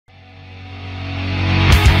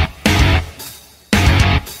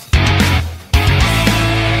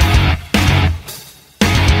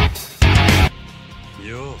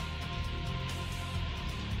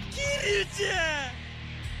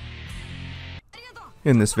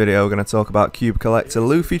In this video, we're going to talk about Cube Collector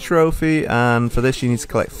Luffy Trophy, and for this you need to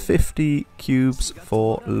collect 50 cubes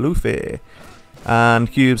for Luffy.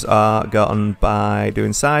 And cubes are gotten by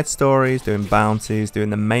doing side stories, doing bounties, doing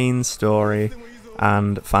the main story,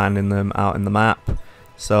 and finding them out in the map.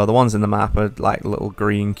 So the ones in the map are like little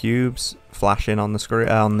green cubes flashing on the screen,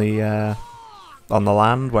 on the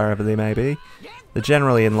land, wherever they may be. They're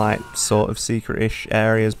generally in like sort of secret-ish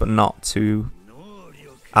areas, but not too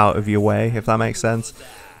out of your way, if that makes sense.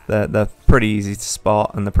 They're pretty easy to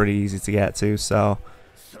spot and they're pretty easy to get to, so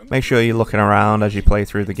make sure you're looking around as you play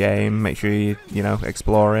through the game. Make sure you know,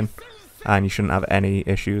 exploring, and you shouldn't have any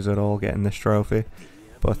issues at all getting this trophy.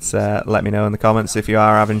 But let me know in the comments if you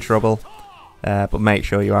are having trouble. But make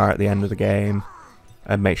sure you are at the end of the game,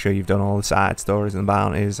 and make sure you've done all the side stories and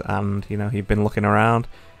bounties, and you know, you've been looking around.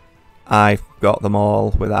 I've got them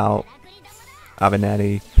all without having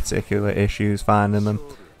any particular issues finding them,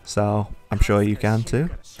 so I'm sure you can too.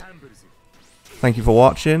 Thank you for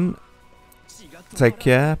watching. Take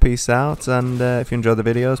care, peace out, and if you enjoyed the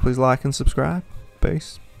videos, please like and subscribe.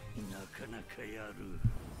 Peace.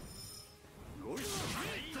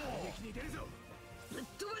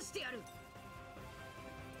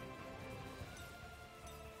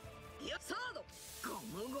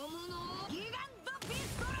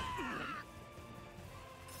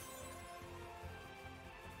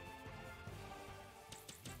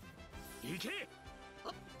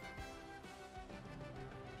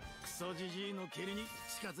クソジジイの蹴りに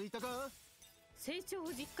近づいたか？成長を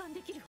実感できる。